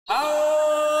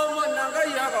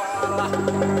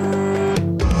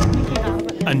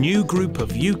A new group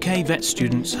of UK vet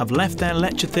students have left their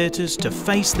lecture theatres to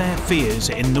face their fears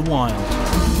in the wild.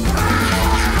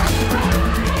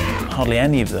 Hardly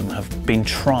any of them have been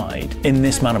tried in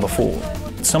this manner before.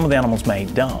 Some of the animals may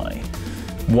die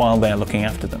while they're looking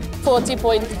after them.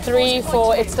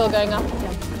 40.34, it's still going up.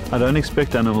 I don't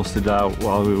expect animals to die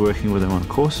while we're working with them on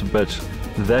course, but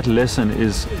that lesson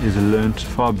is learned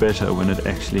far better when it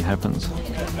actually happens.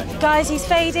 Guys, he's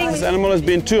fading. This animal has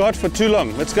been too hot for too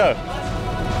long. Let's go.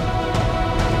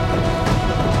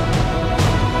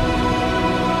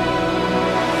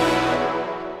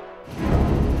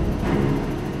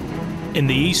 In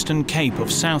the Eastern Cape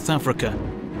of South Africa,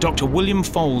 Dr. William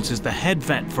Folds is the head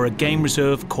vet for a game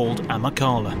reserve called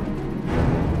Amakhala.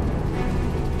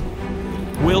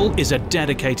 Will is a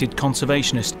dedicated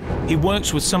conservationist. He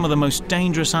works with some of the most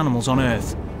dangerous animals on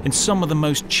Earth in some of the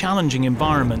most challenging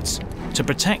environments to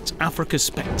protect Africa's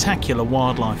spectacular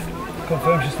wildlife.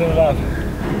 Confirm she's still alive.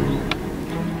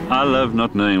 I love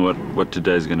not knowing what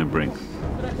today's going to bring.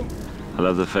 I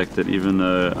love the fact that even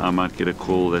though I might get a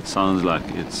call that sounds like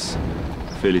it's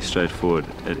fairly straightforward,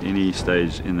 at any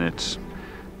stage in that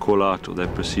call out or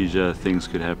that procedure, things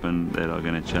could happen that are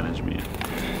going to challenge me.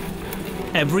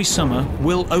 Every summer,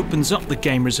 Will opens up the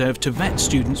game reserve to vet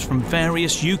students from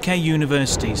various UK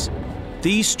universities.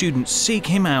 These students seek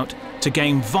him out to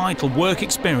gain vital work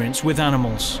experience with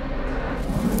animals.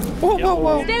 Whoa, whoa,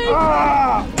 whoa.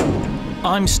 Ah!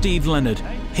 I'm Steve Leonard,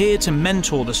 here to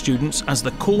mentor the students as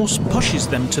the course pushes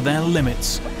them to their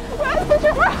limits.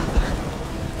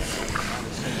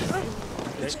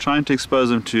 It's trying to expose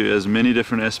them to as many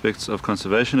different aspects of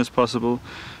conservation as possible,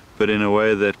 but in a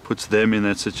way that puts them in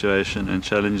that situation and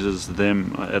challenges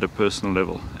them at a personal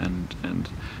level, and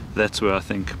that's where I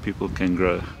think people can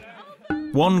grow.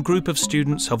 One group of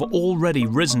students have already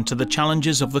risen to the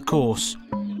challenges of the course,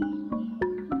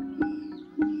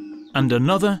 and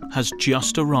another has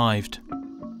just arrived.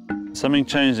 Something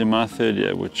changed in my third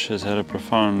year which has had a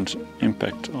profound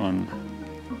impact on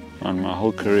my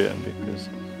whole career, because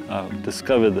I've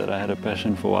discovered that I had a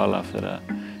passion for wildlife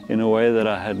in a way that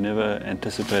I had never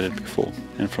anticipated before.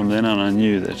 And from then on I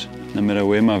knew that no matter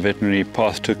where my veterinary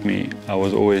path took me, I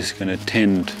was always going to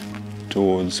tend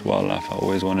towards wildlife. I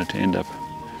always wanted to end up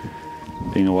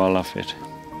being a wildlife vet.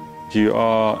 You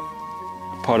are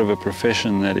part of a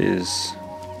profession that is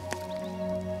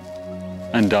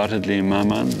undoubtedly, in my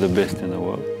mind, the best in the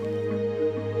world.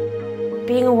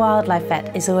 Being a wildlife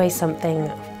vet is always something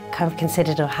kind of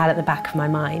considered or had at the back of my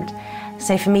mind.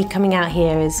 So for me, coming out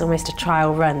here is almost a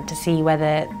trial run to see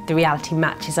whether the reality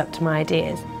matches up to my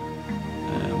ideas.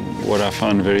 What I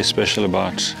found very special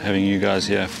about having you guys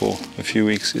here for a few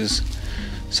weeks is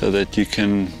so that you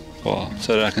can,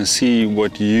 so that I can see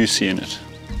what you see in it.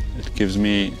 It gives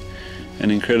me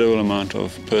an incredible amount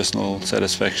of personal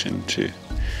satisfaction to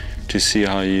see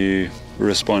how you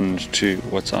respond to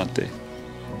what's out there.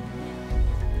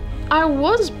 I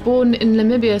was born in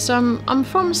Namibia, so I'm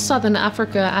from Southern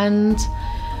Africa, and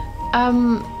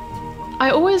I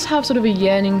always have sort of a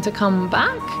yearning to come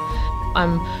back.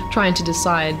 I'm trying to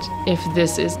decide if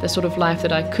this is the sort of life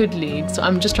that I could lead, so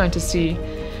I'm just trying to see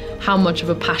how much of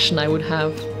a passion I would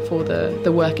have for the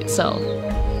work itself.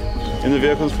 In the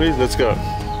vehicles, please, let's go.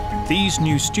 These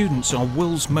new students are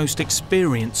Will's most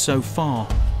experienced so far.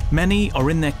 Many are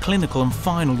in their clinical and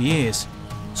final years.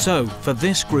 So, for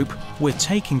this group, we're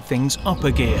taking things up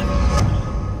a gear.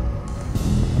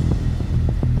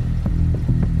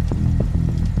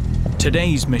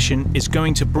 Today's mission is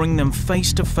going to bring them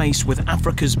face to face with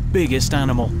Africa's biggest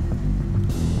animal,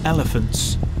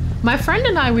 elephants. My friend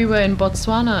and I, we were in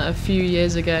Botswana a few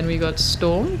years ago and we got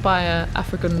stormed by an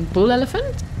African bull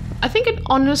elephant. I think it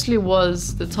honestly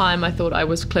was the time I thought I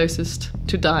was closest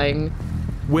to dying.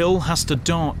 Will has to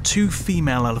dart 2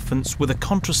 female elephants with a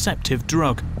contraceptive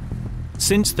drug.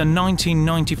 Since the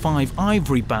 1995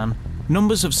 ivory ban,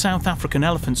 numbers of South African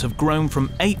elephants have grown from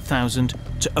 8,000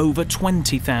 to over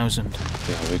 20,000.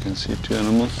 Yeah, we can see 2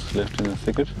 animals left in the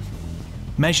thicket.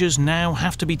 Measures now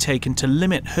have to be taken to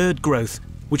limit herd growth,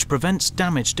 which prevents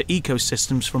damage to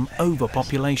ecosystems from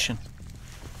overpopulation.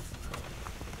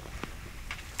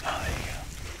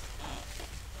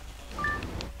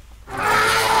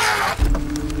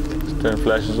 Turn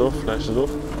flashes off, flashes off.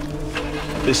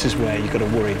 This is where you've got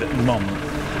to worry that Mum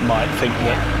might think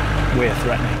that we're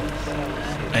threatening.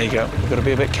 There you go. You've got to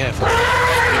be a bit careful.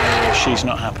 Yeah, she's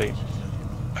not happy.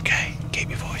 Okay, keep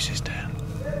your voices down.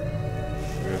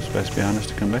 We have space behind us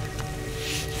to come back.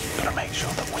 Got to make sure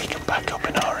that we can back up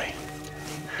in a hurry.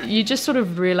 You just sort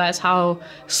of realise how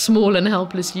small and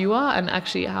helpless you are, and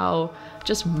actually how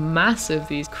just massive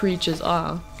these creatures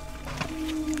are.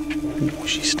 Ooh,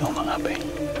 she's still not happy.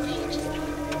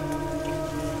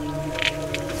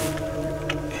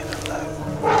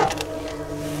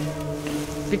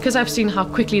 Because I've seen how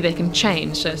quickly they can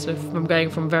change, so sort of from going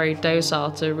from very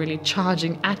docile to really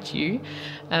charging at you,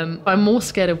 I'm more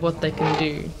scared of what they can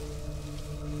do.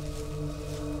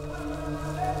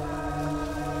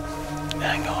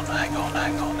 Hang on,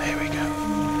 here we go.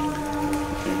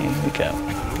 Here we go.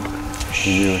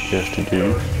 You do what you have to do.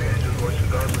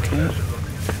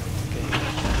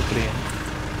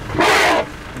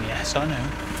 Yes, I know.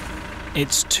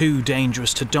 It's too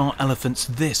dangerous to dart elephants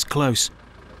this close.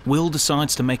 Will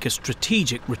decides to make a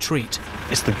strategic retreat.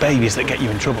 It's the babies that get you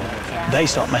in trouble. They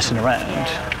start messing around,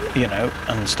 you know,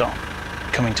 and start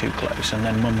coming too close, and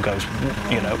then mum goes,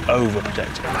 you know,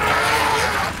 overprotective.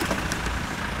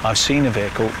 I've seen a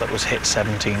vehicle that was hit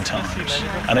 17 times,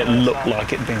 and it looked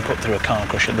like it had been put through a car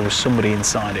crusher. There was somebody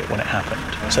inside it when it happened.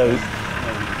 So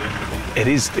it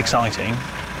is exciting,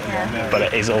 but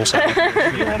it is also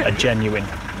a genuine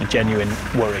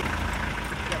worry.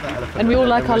 And we all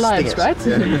like our lives, right?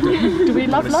 Do we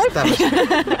love life?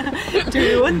 Do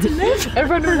we want to live?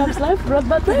 Everyone who loves life, run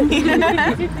that way.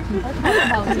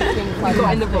 I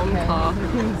got in the wrong car.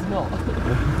 It's not.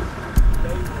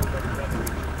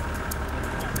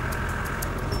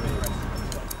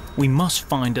 We must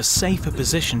find a safer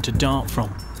position to dart from.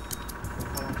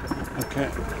 Okay.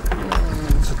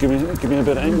 So give me a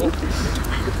bit of angle.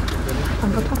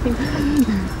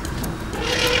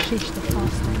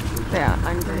 Yeah,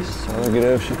 I'm very sorry. I'll get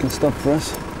her if she can stop for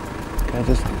us. Okay,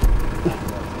 just.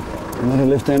 I'm not a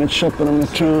left-handed shot, but I'm going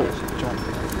to try.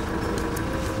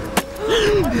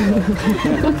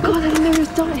 Oh God, I never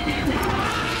started.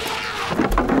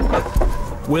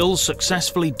 Will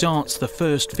successfully darts the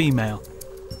first female.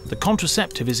 The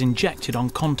contraceptive is injected on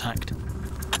contact.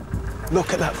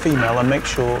 Look at that female and make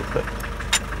sure that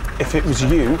if it was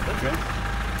you,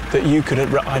 that you could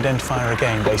identify her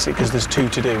again, basically, because there's two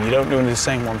to do. You don't do the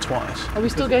same one twice. Are we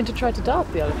still going to try to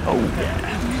dart the elephant? Oh,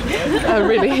 yeah. Oh,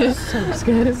 really? So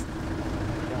scared.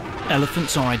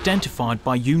 Elephants are identified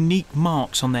by unique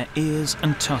marks on their ears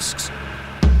and tusks,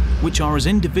 which are as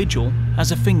individual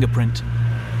as a fingerprint.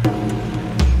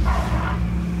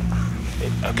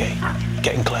 Okay,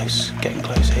 getting close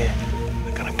here.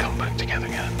 They're going to come back together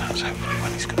again, and that's hopefully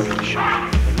when he's going to get shot.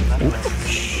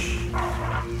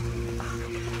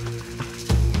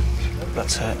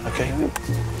 That's it, okay.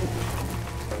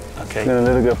 Okay. Gonna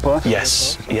let her go past?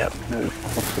 Yes, yep.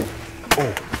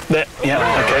 Oh, there, yeah,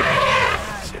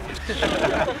 okay.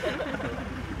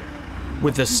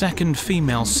 With the second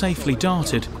female safely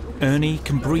darted, Ernie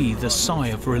can breathe a sigh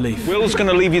of relief. Will's going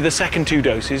to leave you the second 2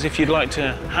 doses if you'd like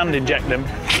to hand inject them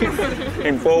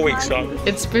in 4 weeks' time.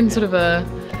 It's been sort of a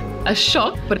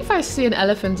shock, but if I see an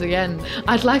elephant again,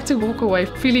 I'd like to walk away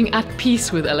feeling at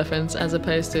peace with elephants as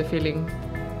opposed to feeling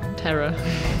terror.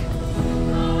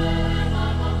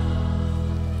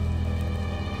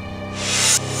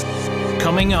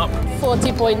 Coming up,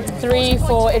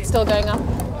 40.34, it's still going up.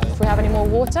 If we have any more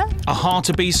water. a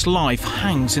hartebeest's life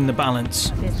hangs in the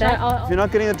balance. If you're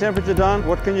not getting the temperature down,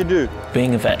 what can you do?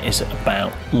 Being a vet is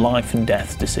about life and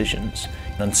death decisions,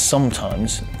 and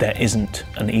sometimes there isn't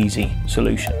an easy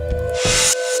solution.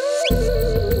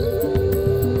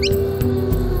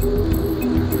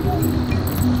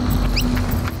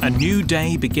 A new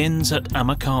day begins at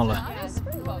Amakhala.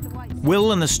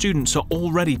 Will and the students are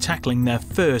already tackling their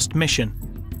first mission,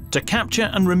 to capture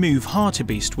and remove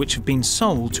hartebeest which have been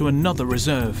sold to another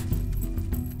reserve.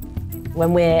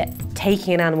 When we're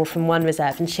taking an animal from one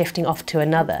reserve and shifting off to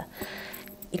another,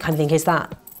 you kind of think, is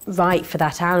that right for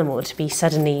that animal to be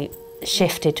suddenly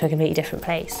shifted to a completely different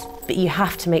place? But you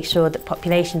have to make sure that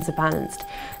populations are balanced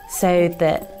so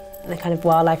that the kind of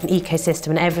wildlife and ecosystem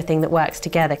and everything that works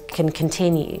together can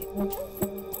continue.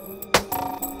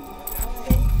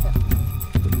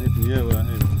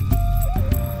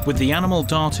 With the animal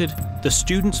darted, the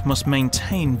students must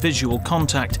maintain visual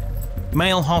contact.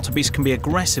 Male hartebeest can be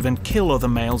aggressive and kill other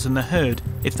males in the herd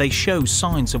if they show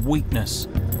signs of weakness.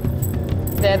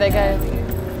 There they go.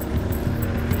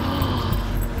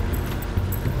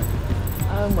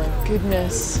 Oh my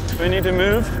goodness. We need to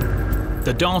move.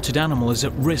 The darted animal is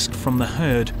at risk from the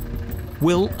herd.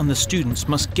 Will and the students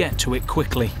must get to it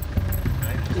quickly.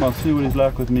 I'll see what he's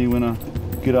like with me when I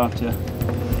get out here.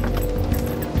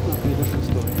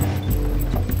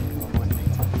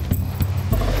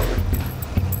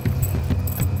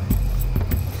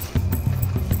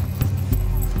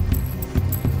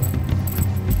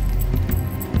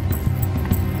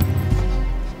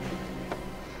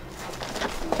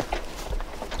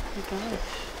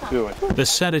 fluid. The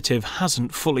sedative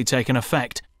hasn't fully taken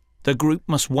effect. The group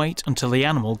must wait until the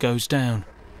animal goes down.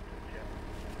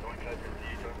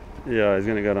 Yeah, he's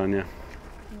going to go down, yeah.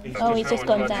 Oh, he's just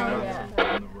gone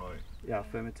down. Yeah,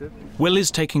 affirmative. Will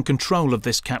is taking control of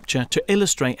this capture to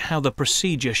illustrate how the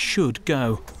procedure should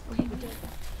go. Okay,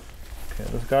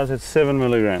 this guy's at 7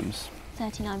 milligrams.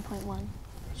 39.1.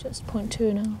 Just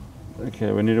 0.2 now.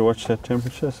 Okay, we need to watch that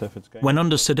temperature, so if it's going... When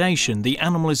under sedation, the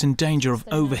animal is in danger of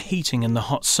overheating in the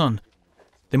hot sun.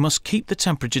 They must keep the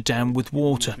temperature down with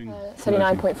water.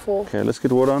 39.4. Okay, let's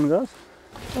get water on, guys.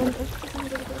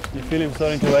 You feel him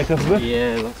starting to wake up a bit?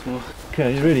 Yeah, lots more.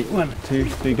 Okay, you ready? 1, 2,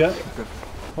 3, go.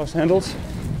 Cross handles.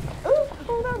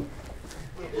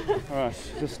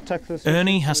 Alright, just tuck this.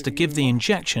 Ernie has to give the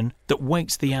injection that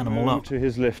wakes the animal up. To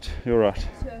his left, you're right.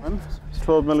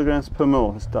 12 milligrams per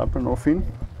mil. It's buprenorphine.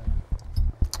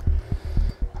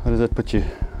 What does that put you?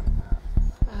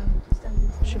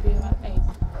 Should be about 18.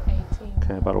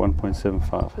 Okay, about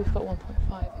 1.75. We've got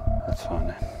 1.5. That's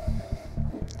fine.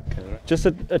 Okay, just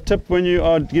a tip when you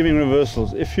are giving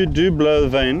reversals. If you do blow the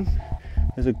vein,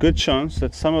 there's a good chance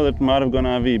that some of it might have gone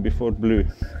IV before it blew.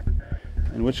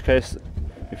 In which case,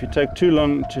 if you take too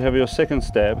long to have your second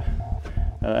stab,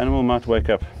 the animal might wake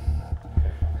up.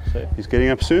 So he's getting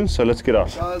up soon, so let's get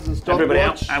out. Everybody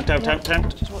out, out.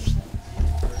 Just watch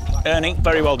Ernie,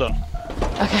 very well done.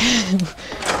 Okay.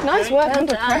 Nice work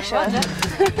under pressure.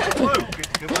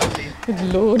 Good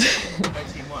lord.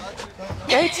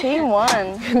 Go team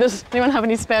 1. Does anyone have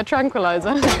any spare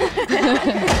tranquilizer?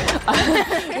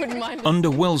 Under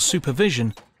Will's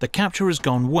supervision, the capture has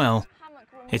gone well.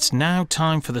 It's now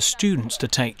time for the students to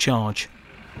take charge.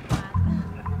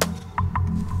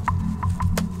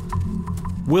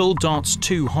 Will darts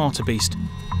 2 hartebeest.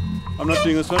 I'm not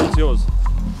doing this one, it's yours.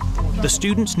 The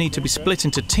students need to be split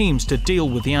into teams to deal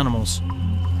with the animals.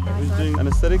 Who's doing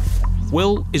anaesthetic?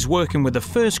 Will is working with the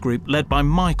first group led by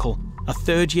Michael, a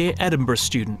third-year Edinburgh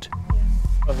student.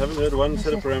 I haven't heard one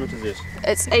set of parameters yet.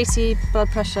 It's 80 blood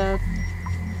pressure.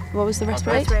 What was the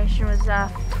respiration? Respiration was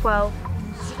 12.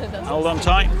 Hold on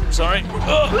tight, sorry.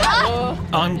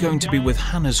 I'm going to be with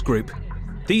Hannah's group.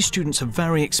 These students are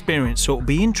very experienced, so it'll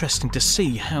be interesting to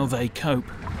see how they cope.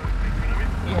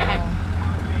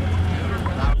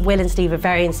 Will and Steve are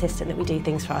very insistent that we do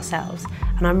things for ourselves,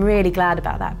 and I'm really glad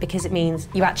about that because it means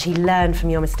you actually learn from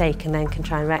your mistake and then can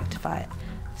try and rectify it.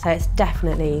 So it's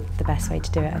definitely the best way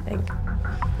to do it, I think.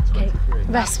 Okay.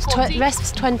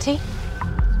 Resp's 20.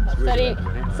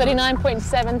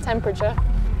 39.7 temperature.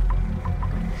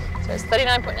 So it's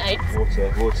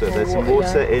 39.8. Water. There's some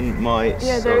water in my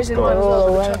There is in mine as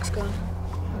well, but the truck's gone.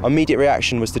 Our immediate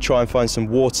reaction was to try and find some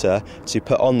water to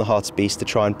put on the hartebeest to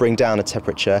try and bring down a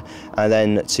temperature, and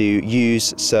then to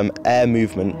use some air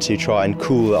movement to try and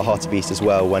cool the hartebeest as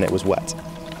well when it was wet.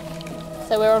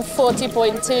 So we're on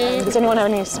 40.2. Does anyone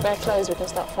have any spare clothes we can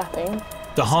start flapping?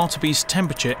 The hartebeest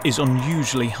temperature is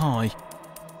unusually high,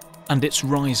 and it's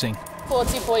rising.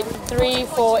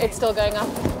 40.34, it's still going up.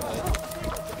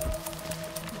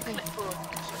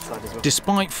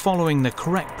 Despite following the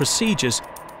correct procedures,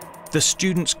 the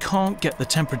students can't get the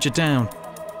temperature down.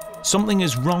 Something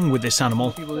is wrong with this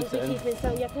animal.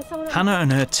 Hannah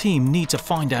and her team need to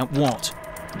find out what.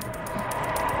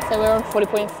 So we're on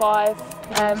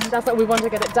 40.5. That's what we want to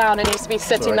get it down. It needs to be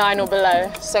 39 or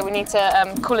below. So we need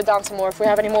to cool it down some more. If we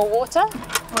have any more water.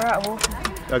 We're out of water.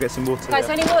 I'll get some water. Guys,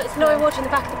 it's no water in the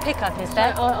back of the pickup, is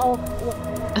there?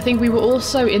 I think we were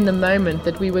also in the moment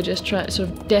that we were just sort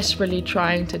of desperately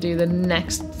trying to do the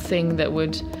next thing that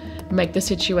would make the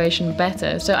situation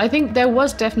better. So I think there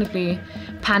was definitely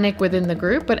panic within the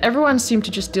group, but everyone seemed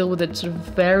to just deal with it sort of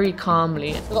very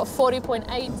calmly. We've got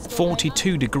 40.8.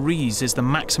 42 degrees is the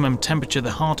maximum temperature the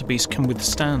hartebeest can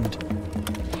withstand.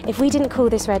 If we didn't cool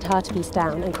this red hartebeest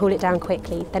down and cool it down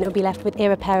quickly, then it would be left with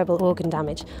irreparable organ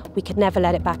damage. We could never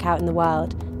let it back out in the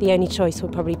wild. The only choice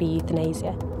would probably be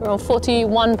euthanasia. We're on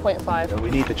 41.5.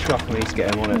 We need the truck, we need to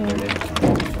get them on it, really.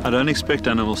 I don't expect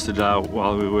animals to die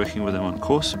while we're working with them on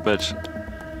course, but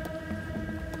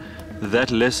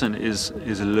that lesson is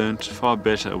learnt far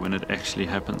better when it actually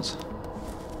happens.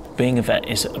 Being a vet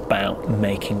is about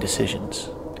making decisions.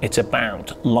 It's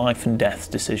about life and death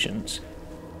decisions.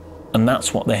 And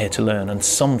that's what they're here to learn. And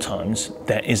sometimes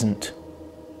there isn't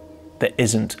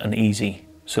an easy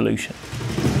solution.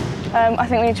 I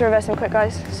think we need to reverse him quick,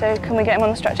 guys. So can we get him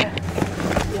on the stretcher?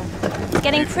 It's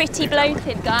getting pretty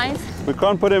bloated, guys. We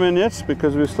can't put him in yet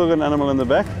because we've still got an animal in the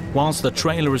back. Whilst the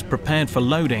trailer is prepared for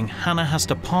loading, Hannah has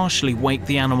to partially wake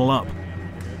the animal up.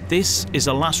 This is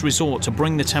a last resort to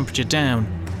bring the temperature down.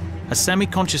 A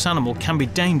semi-conscious animal can be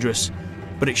dangerous,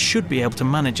 but it should be able to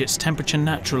manage its temperature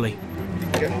naturally.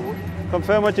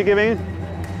 Confirm what you're giving.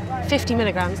 50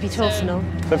 milligrams butorphanol.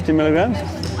 50 milligrams?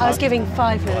 I was giving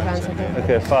 5 milligrams, I think.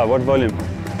 Okay, 5. What volume?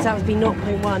 So that would be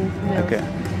 0.1 mil. Okay,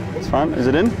 it's fine. Is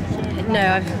it in? No,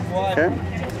 I've... Okay.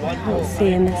 I can't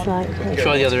see in this light.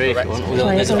 Try the other ear if you want.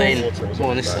 There's a vein more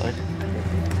on this side.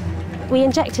 We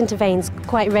inject into veins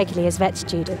quite regularly as vet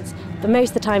students, but most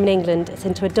of the time in England it's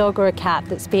into a dog or a cat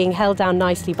that's being held down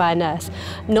nicely by a nurse,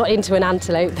 not into an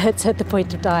antelope that's at the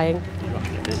point of dying.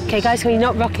 Okay guys, can we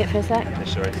not rock it for a sec?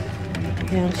 Sorry.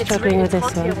 Yeah, I'm struggling with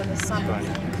this one.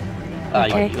 Ah,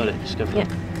 okay. You got it, just go for it.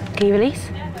 Can you release?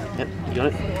 Yep, you got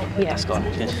it? Yeah. That's gone.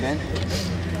 Yes.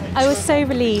 I was so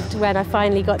relieved when I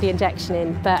finally got the injection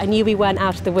in, but I knew we weren't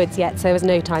out of the woods yet, so there was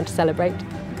no time to celebrate.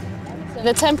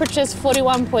 The temperature's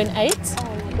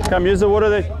 41.8. Come, use the water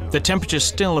there. The temperature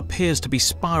still appears to be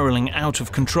spiralling out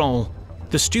of control.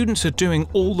 The students are doing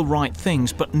all the right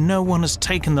things, but no one has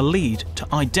taken the lead to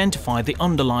identify the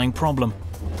underlying problem.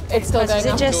 It's still going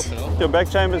up. Your back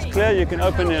chamber is clear, you can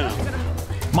open here now.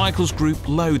 Michael's group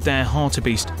load their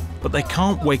hartebeest, but they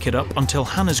can't wake it up until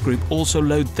Hannah's group also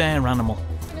load their animal.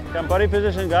 Come, body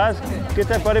position, guys. Get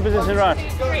that body position right.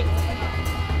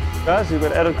 Guys, you've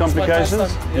got added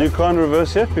complications. You can't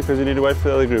reverse yet because you need to wait for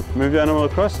the other group. Move your animal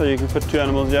across so you can put 2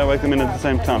 animals here, wake them in at the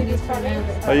same time.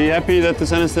 Are you happy that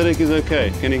this anesthetic is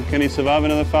okay? Can he survive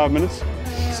another 5 minutes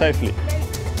safely?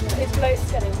 His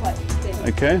bloat's getting quite distinct.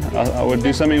 Okay, I would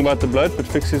do something about the bloat, but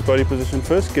fix his body position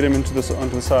first. Get him onto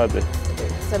the side there.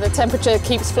 So the temperature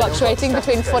keeps fluctuating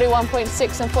between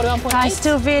 41.6 and 41.8?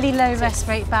 Still really low rest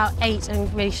rate, about 8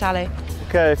 and really shallow.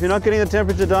 Okay, if you're not getting the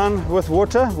temperature down with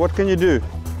water, what can you do?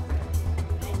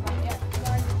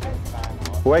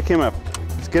 Wake him up.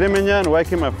 Let's get him in here and wake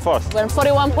him up fast. We're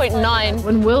 41.9.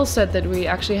 When Will said that we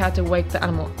actually had to wake the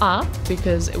animal up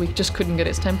because we just couldn't get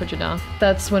its temperature down,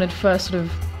 that's when it first sort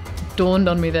of dawned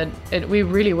on me that we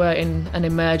really were in an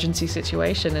emergency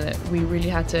situation and we really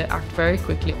had to act very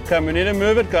quickly. Come, we need to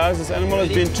move it, guys. This animal has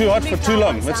been too hot for too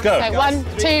long. Let's go. Okay, 1,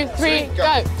 2, 3,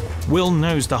 go. Will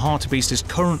knows the hartebeest is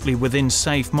currently within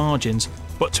safe margins,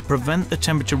 but to prevent the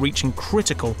temperature reaching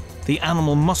critical, the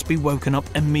animal must be woken up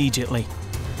immediately.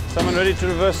 Someone ready to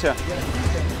reverse here?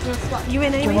 You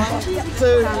in, Amy?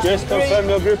 Just confirm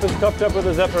your group is topped up with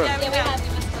a zapper.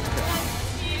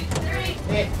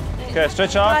 Okay,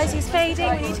 stretch out. Guys, he's fading.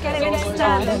 We need to get him into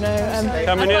stand.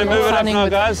 Come, we need to move it up now,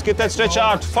 guys. Get that stretch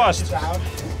out fast.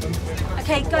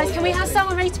 Okay, guys, can we have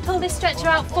someone ready to pull this stretcher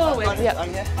out forward? Yep.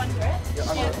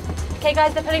 Okay,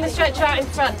 guys, they're pulling the stretcher out in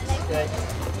front.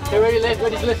 Okay, ready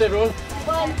to lift everyone?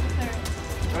 1.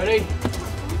 Ready?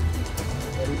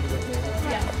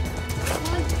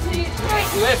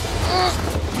 Lift.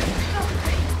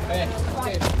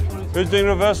 Who's doing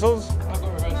reversals?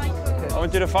 I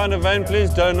want you to find a vein, please.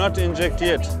 Do not inject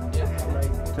yet.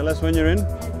 Tell us when you're in.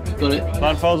 Got it.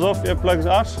 Line falls off, earplugs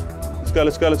out. Let's go,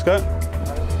 let's go, let's go.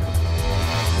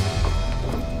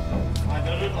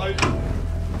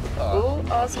 Oh,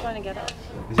 I was trying to get up.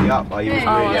 Is he up? He was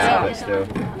really out, but still.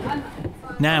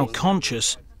 Now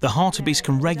conscious, the hartebeest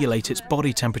can regulate its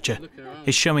body temperature.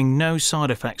 It's showing no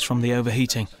side effects from the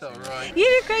overheating. You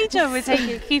did a great job with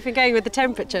keeping going with the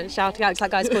temperature, shouting out, it's like,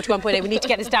 guys, 41.8, we need to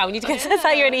get this down, we need to get this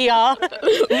out, you're in ER.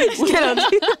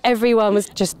 Everyone was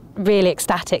just really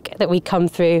ecstatic that we'd come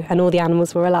through and all the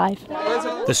animals were alive.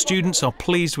 The students are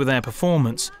pleased with their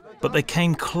performance, but they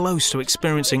came close to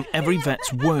experiencing every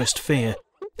vet's worst fear,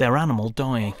 their animal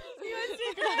dying.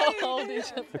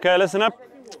 Okay, listen up.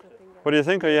 What do you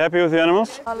think? Are you happy with the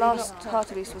animals? Our last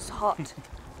hartebeest was hot,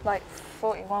 like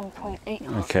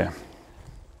 41.8. Okay.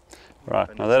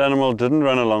 Right, now that animal didn't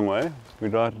run a long way. We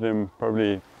darted him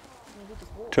probably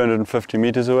 250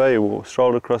 meters away. He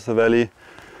strolled across the valley.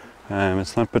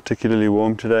 It's not particularly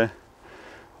warm today.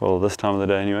 Well, this time of the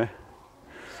day anyway.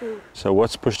 So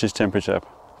what's pushed his temperature up?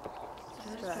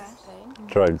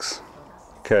 Drugs.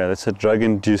 Okay, that's a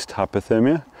drug-induced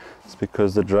hypothermia. It's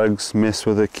because the drugs mess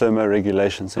with the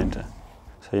thermoregulation center.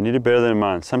 So you need to bear that in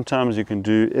mind. Sometimes you can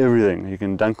do everything. You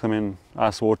can dunk them in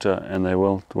ice water and they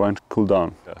won't cool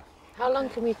down. How long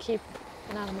can we keep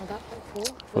an animal that for?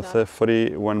 With the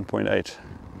 41.8.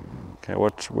 Okay,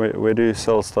 where do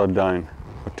cells start dying?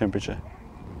 What temperature?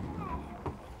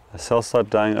 The cells start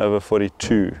dying over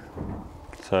 42.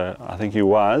 So I think you're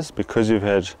wise, because you've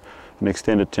had an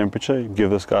extended temperature, you give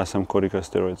this guy some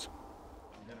corticosteroids.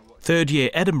 Third-year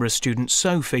Edinburgh student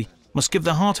Sophie must give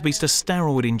the hartebeest a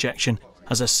steroid injection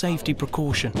as a safety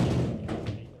precaution.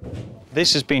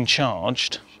 This has been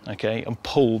charged, okay, and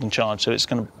pulled and charged, so it's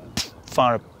going to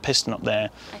fire a piston up there.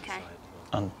 Okay.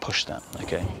 And push that,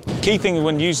 okay. Key thing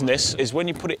when using this is when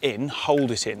you put it in,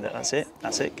 hold it in. That's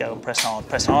it, go and press hard,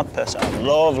 press hard, press hard.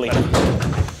 Lovely.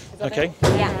 Okay.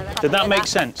 Yeah. Did that make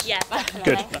sense? Yeah.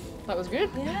 Good. That was good.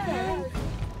 Yeah.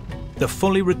 The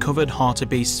fully recovered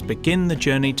hartebeests begin the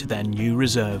journey to their new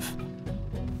reserve.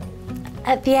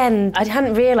 At the end, I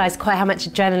hadn't realised quite how much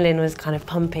adrenaline was kind of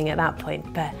pumping at that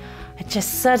point, but I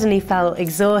just suddenly felt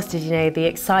exhausted, you know, the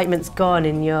excitement's gone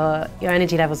and your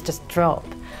energy levels just drop.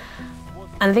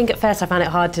 And I think at first I found it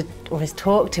hard to almost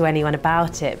talk to anyone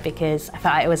about it because I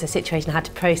felt like it was a situation I had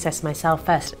to process myself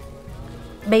first.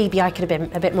 Maybe I could have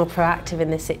been a bit more proactive in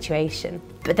this situation.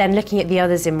 But then looking at the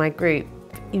others in my group,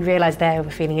 you realise they were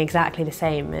feeling exactly the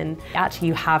same, and actually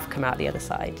you have come out the other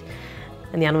side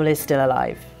and the animal is still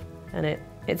alive and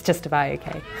it's just about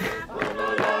okay.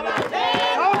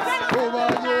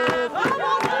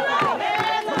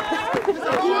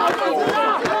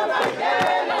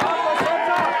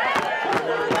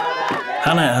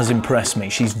 Hannah has impressed me.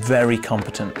 She's very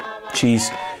competent. She's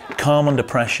calm under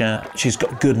pressure. She's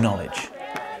got good knowledge.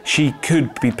 She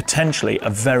could be potentially a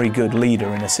very good leader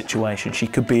in a situation. She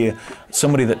could be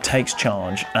somebody that takes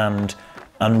charge and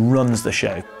runs the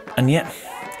show. And yet,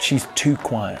 she's too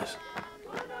quiet.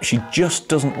 She just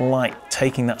doesn't like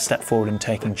taking that step forward and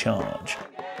taking charge.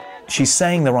 She's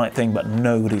saying the right thing, but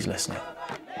nobody's listening.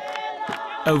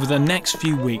 Over the next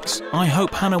few weeks, I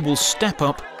hope Hannah will step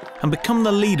up and become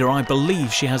the leader I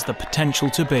believe she has the potential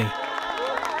to be.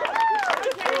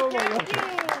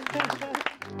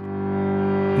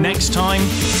 Next time...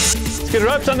 Let's get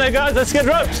ropes on there, guys, let's get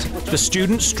ropes! The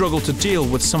students struggle to deal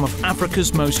with some of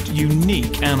Africa's most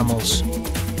unique animals.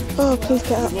 Oh, please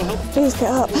get up. Please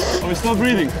get up. Are we still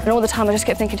breathing? And all the time I just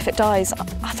kept thinking if it dies,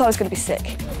 I thought I was going to be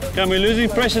sick. Okay, we're losing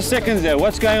precious seconds there.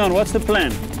 What's going on? What's the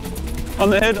plan? On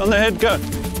the head, go.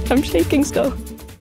 I'm shaking still.